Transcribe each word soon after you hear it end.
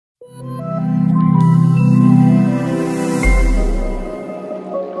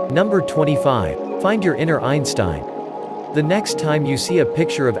Number 25. Find your inner Einstein. The next time you see a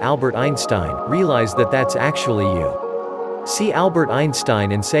picture of Albert Einstein, realize that that's actually you. See Albert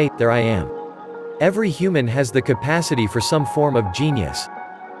Einstein and say, there I am. Every human has the capacity for some form of genius.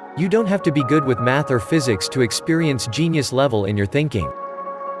 You don't have to be good with math or physics to experience genius level in your thinking.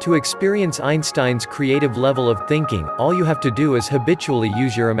 To experience Einstein's creative level of thinking, all you have to do is habitually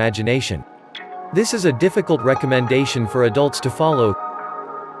use your imagination. This is a difficult recommendation for adults to follow,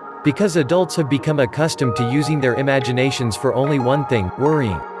 because adults have become accustomed to using their imaginations for only one thing,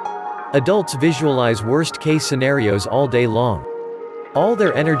 worrying. Adults visualize worst-case scenarios all day long. All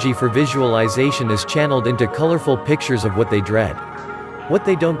their energy for visualization is channeled into colorful pictures of what they dread. What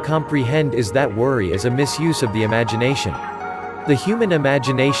they don't comprehend is that worry is a misuse of the imagination. The human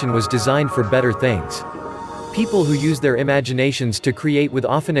imagination was designed for better things. People who use their imaginations to create would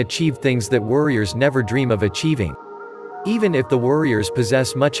often achieve things that worriers never dream of achieving, even if the worriers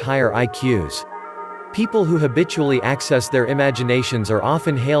possess much higher IQs. People who habitually access their imaginations are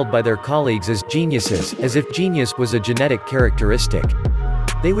often hailed by their colleagues as geniuses, as if genius was a genetic characteristic.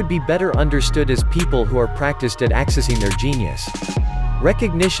 They would be better understood as people who are practiced at accessing their genius.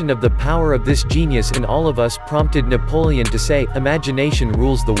 Recognition of the power of this genius in all of us prompted Napoleon to say, "Imagination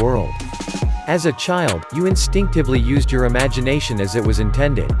rules the world." As a child, you instinctively used your imagination as it was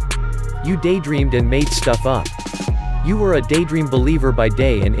intended. You daydreamed and made stuff up. You were a daydream believer by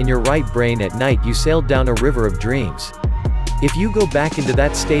day, and in your right brain at night you sailed down a river of dreams. If you go back into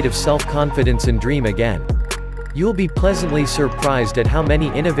that state of self-confidence and dream again, you'll be pleasantly surprised at how many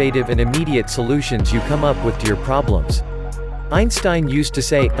innovative and immediate solutions you come up with to your problems. Einstein used to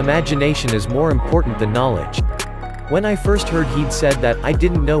say, "Imagination is more important than knowledge." When I first heard he'd said that, I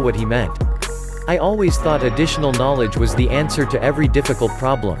didn't know what he meant. I always thought additional knowledge was the answer to every difficult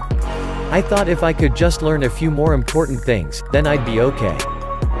problem. I thought if I could just learn a few more important things, then I'd be okay.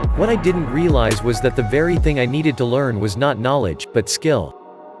 What I didn't realize was that the very thing I needed to learn was not knowledge, but skill.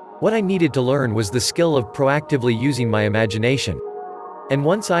 What I needed to learn was the skill of proactively using my imagination. And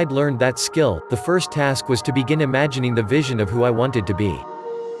once I'd learned that skill, the first task was to begin imagining the vision of who I wanted to be.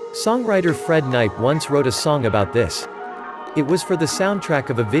 Songwriter Fred Knipe once wrote a song about this. It was for the soundtrack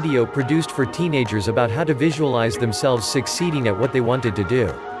of a video produced for teenagers about how to visualize themselves succeeding at what they wanted to do.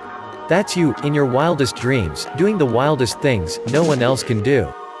 That's you, in your wildest dreams, doing the wildest things no one else can do.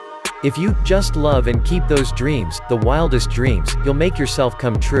 If you just love and keep those dreams, the wildest dreams, you'll make yourself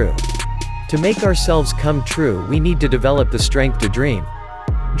come true. To make ourselves come true, we need to develop the strength to dream.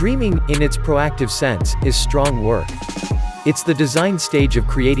 Dreaming, in its proactive sense, is strong work. It's the design stage of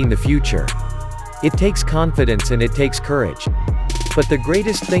creating the future. It takes confidence and it takes courage. But the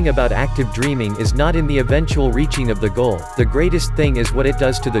greatest thing about active dreaming is not in the eventual reaching of the goal, the greatest thing is what it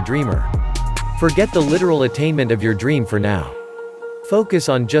does to the dreamer. Forget the literal attainment of your dream for now. Focus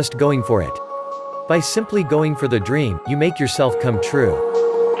on just going for it. By simply going for the dream, you make yourself come true.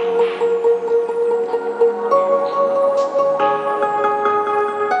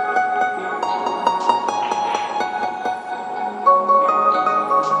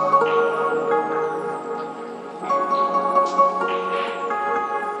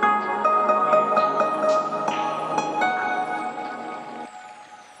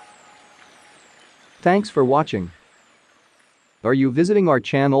 Thanks for watching. Are you visiting our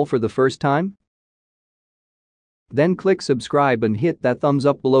channel for the first time? Then click subscribe and hit that thumbs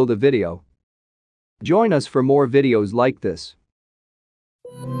up below the video. Join us for more videos like this.